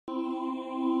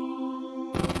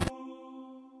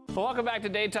Well, welcome back to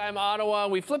Daytime Ottawa.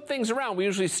 We flip things around. We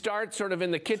usually start sort of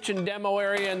in the kitchen demo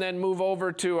area and then move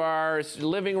over to our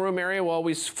living room area. Well,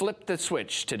 we flip the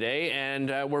switch today, and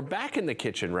we're back in the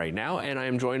kitchen right now, and I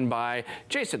am joined by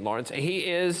Jason Laurin. He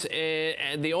is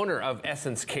the owner of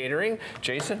Essence Catering.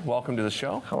 Jason, welcome to the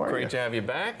show. How are you? Great to have you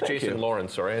back. Thank Jason you. Laurin,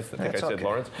 sorry. I think I said okay.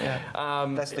 Lawrence.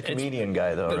 Yeah. That's the comedian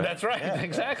guy, though, right? That's right, yeah.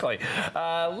 exactly.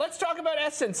 Let's talk about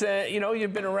Essence. You know,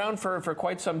 you've been around for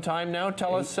quite some time now.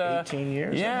 Tell us. 18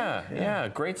 years? Yeah.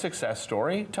 Great success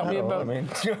story. Tell me about. I mean,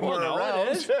 we're around.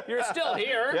 It is. You're still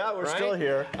here. Yeah, we're right? still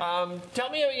here.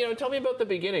 Tell me about the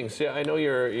beginnings. Yeah, I know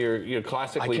you're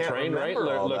classically trained, right?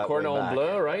 Le Cordon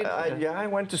Bleu, right? Yeah, I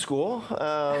went to school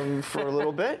for a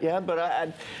little bit. Yeah, but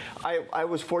I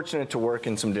was fortunate to work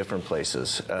in some different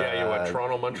places. Yeah, you went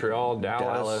Toronto, Montreal,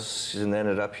 Dallas, and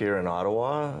ended up here in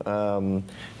Ottawa.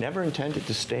 Never intended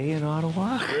to stay in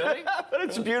Ottawa. Really? But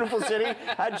it's a beautiful city.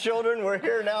 Had children. We're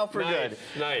here now for good.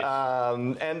 Nice.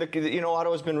 And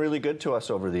Ottawa's been really good to us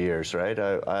over the years, right?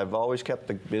 I've always kept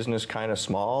the business kind of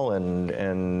small,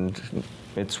 and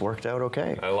it's worked out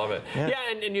okay. I love it. Yeah,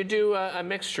 and you do a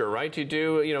mixture, right? You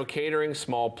do catering,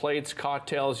 small plates,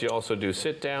 cocktails. You also do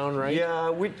sit down, right?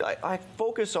 Yeah, I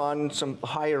focus on some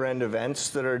higher end events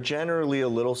that are generally a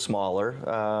little smaller.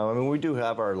 I mean, we do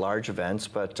have our large events,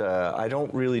 but I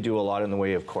don't really do a lot in the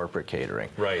way of corporate catering.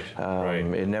 Right.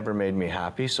 It never made me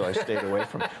happy, so I stayed away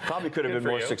from it. Probably could have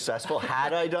been more successful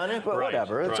had I done it, but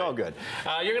whatever. It's all good.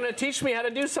 You're going to teach me how to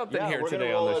do something here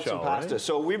today on the show. Some pasta. Right?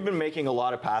 So we've been making a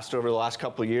lot of pasta over the last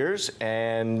couple of years,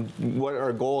 and what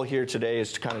our goal here today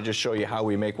is to kind of just show you how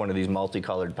we make one of these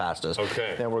multicolored pastas.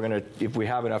 Okay. Then we're going to, if we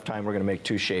have enough time, we're going to make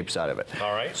two shapes out of it.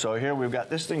 All right. So here we've got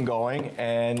this thing going,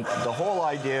 and the whole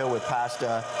idea with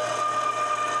pasta,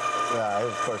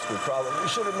 of course, we probably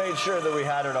should have made sure that we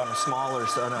had it on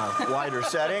a wider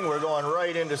setting. We're going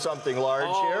right into something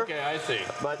large here. Okay, I see.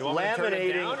 But you want me to turn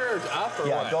it down or up or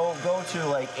what? Go to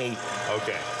like 8.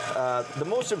 Okay. The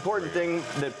most important thing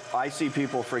that I see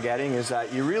people forgetting is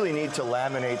that you really need to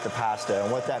laminate the pasta.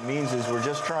 And what that means is we're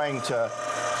just trying to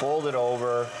fold it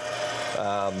over,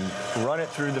 run it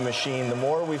through the machine. The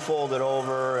more we fold it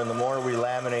over and the more we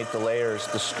laminate the layers,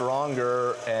 the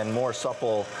stronger and more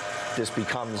supple this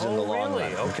becomes in the long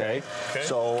run. Okay.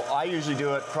 So I usually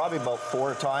do it probably about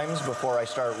 4 times before I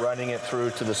start running it through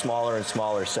to the smaller and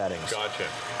smaller settings. Gotcha.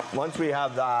 Once we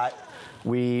have that,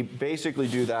 we basically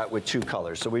do that with 2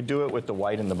 colors. So we do it with the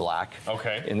white and the black.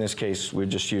 Okay. In this case, we're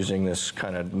just using this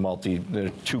kind of the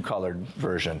 2-colored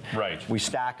version. Right. We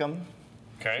stack them.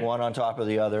 Okay. One on top of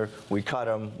the other. We cut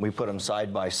them, we put them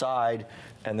side by side,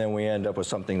 and then we end up with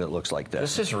something that looks like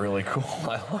this. This is really cool.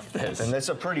 I love this. And it's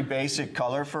a pretty basic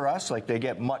color for us. Like, they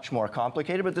get much more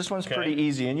complicated, but this one's pretty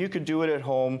easy. And you could do it at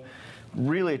home.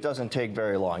 Really, it doesn't take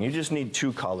very long. You just need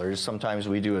 2 colors. Sometimes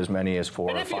we do as many as 4 or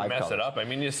 5 colors. And if you mess it up, I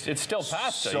mean, it's still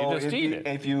pasta. So you just eat it.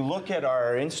 If you look at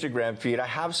our Instagram feed, I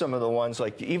have some of the ones,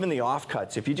 like even the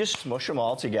offcuts. If you just smush them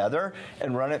all together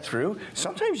and run it through,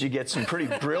 sometimes you get some pretty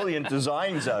brilliant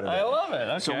designs out of it. I love it.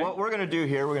 Okay. So what we're going to do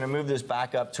here, we're going to move this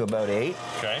back up to about 8.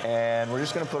 Okay. And we're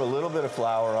just going to put a little bit of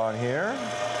flour on here.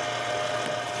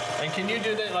 And can you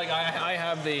do that? Like I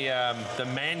have the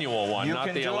manual one,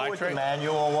 not the electric. You can do it with the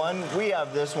manual one. We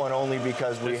have this one only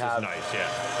because we have. This is nice,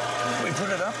 yeah. We put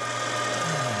it up.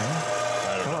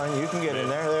 Come on, you can get in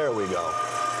there. There we go.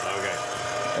 Okay.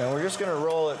 And we're just going to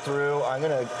roll it through. I'm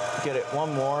going to get it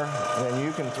one more, and then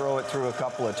you can throw it through a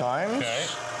couple of times. Okay.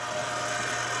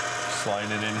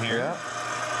 Slide it in here. Yeah.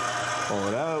 Pull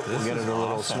it out. We'll get it a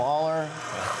little smaller.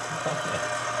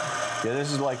 Yeah,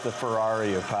 this is like the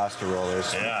Ferrari of pasta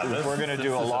rollers. Yeah, if we're going to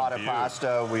do a lot of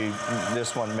pasta,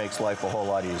 this one makes life a whole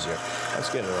lot easier. Let's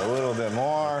get it a little bit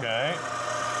more. Okay.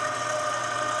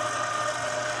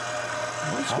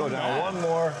 Let's go down one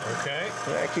more. Okay.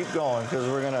 Yeah, keep going, because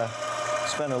we're going to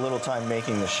spend a little time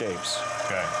making the shapes.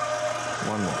 Okay.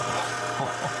 One more.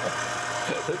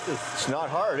 It's not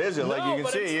hard, is it? Like you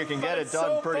can see, you can get it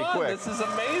done pretty quick. This is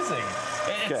amazing.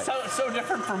 It's so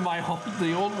different from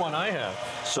the old one I have.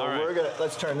 So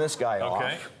let's turn this guy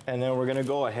off, and then we're gonna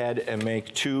go ahead and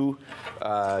make 2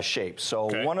 shapes. So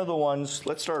one of the ones,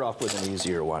 let's start off with an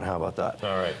easier one. How about that?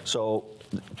 All right. So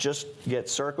just get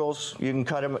circles. You can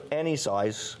cut them any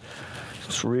size.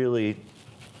 It's really,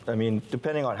 I mean,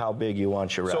 depending on how big you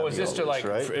want your raviolis. So is this to like,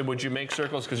 would you make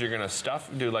circles because you're going to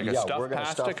do like a stuffed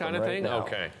pasta kind of thing? Now.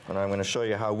 Okay. And I'm going to show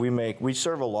you how we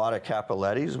serve a lot of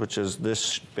cappellettis, which is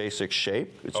this basic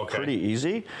shape. It's pretty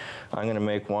easy. I'm going to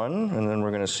make one, and then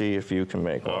we're going to see if you can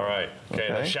make one. All right.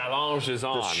 Okay, the challenge is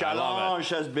on. The challenge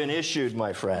has been issued,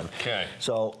 my friend. Okay.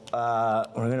 So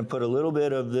we're going to put a little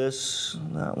bit of this.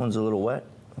 That one's a little wet.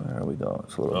 There we go.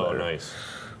 It's a little better. Oh, nice.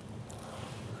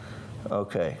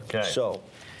 Okay. Okay. So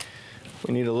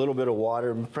we need a little bit of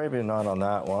water, probably not on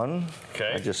that one.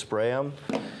 Okay. I just spray them.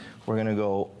 We're gonna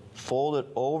go fold it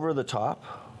over the top.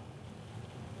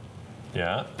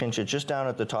 Yeah. Pinch it just down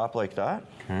at the top like that.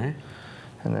 Okay.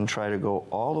 And then try to go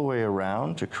all the way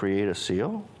around to create a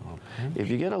seal. Okay. If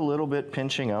you get a little bit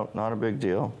pinching out, not a big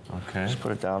deal. Okay. Just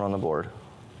put it down on the board.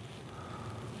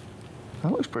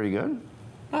 That looks pretty good.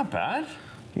 Not bad.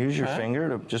 Use your finger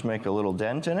to just make a little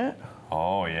dent in it.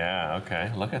 Oh yeah,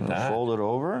 okay, look at that. Fold it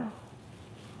over.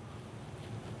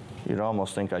 You'd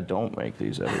almost think I don't make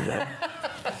these every day.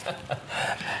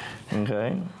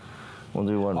 Okay, we'll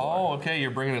do one more. Oh, okay,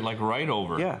 you're bringing it like right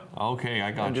over. Yeah. Okay,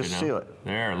 I got And you just now. seal it.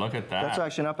 There, look at that. That's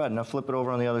actually not bad. Now flip it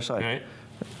over on the other side. Okay.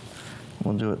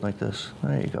 We'll do it like this.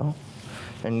 There you go.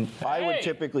 And I would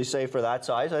typically say for that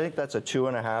size, I think that's a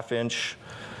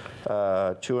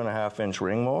 2.5 inch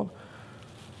ring mold.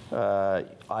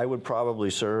 I would probably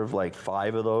serve like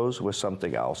 5 of those with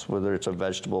something else, whether it's a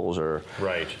vegetables or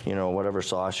you know, whatever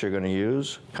sauce you're going to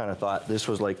use. Kind of thought this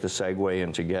was like the segue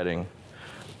into getting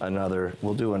another.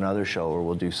 We'll do another show where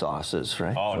we'll do sauces,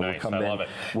 right? Oh, so nice! We'll I love it.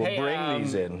 We'll bring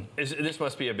these in. This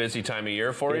must be a busy time of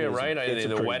year for you, right?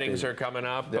 The weddings are coming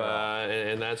up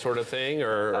and that sort of thing,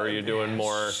 or are you doing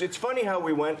more? It's funny how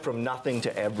we went from nothing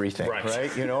to everything,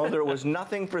 right? You know, there was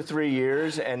nothing for 3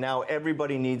 years, and now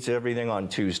everybody needs everything on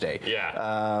Tuesday.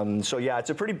 Yeah. So yeah,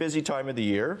 it's a pretty busy time of the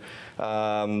year,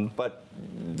 but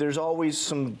there's always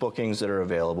some bookings that are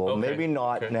available. Okay. Maybe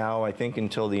not now. I think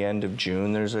until the end of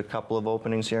June, there's a couple of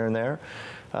openings here and there.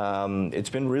 It's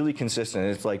been really consistent.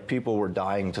 It's like people were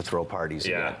dying to throw parties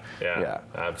again. Yeah,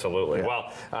 absolutely. Yeah.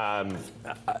 Well,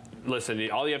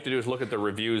 listen, all you have to do is look at the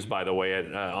reviews, by the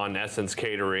way, on Essence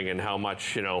Catering, and how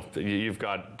much, you know, you've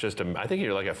got just I think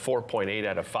you're like a 4.8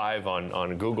 out of 5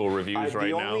 on Google reviews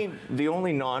right now. The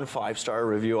only non-5-star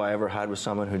review I ever had was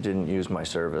someone who didn't use my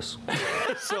service.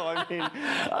 So I mean,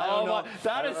 I don't know.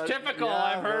 That is typical.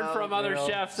 I've heard from other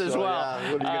chefs as well.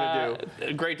 Yeah, what are you gonna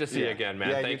do? Great to see you again, man.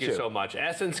 Yeah, Thank you so much.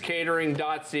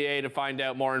 EssenceCatering.ca to find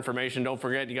out more information. Don't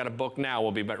forget, you got to book now.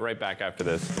 We'll be right back after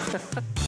this.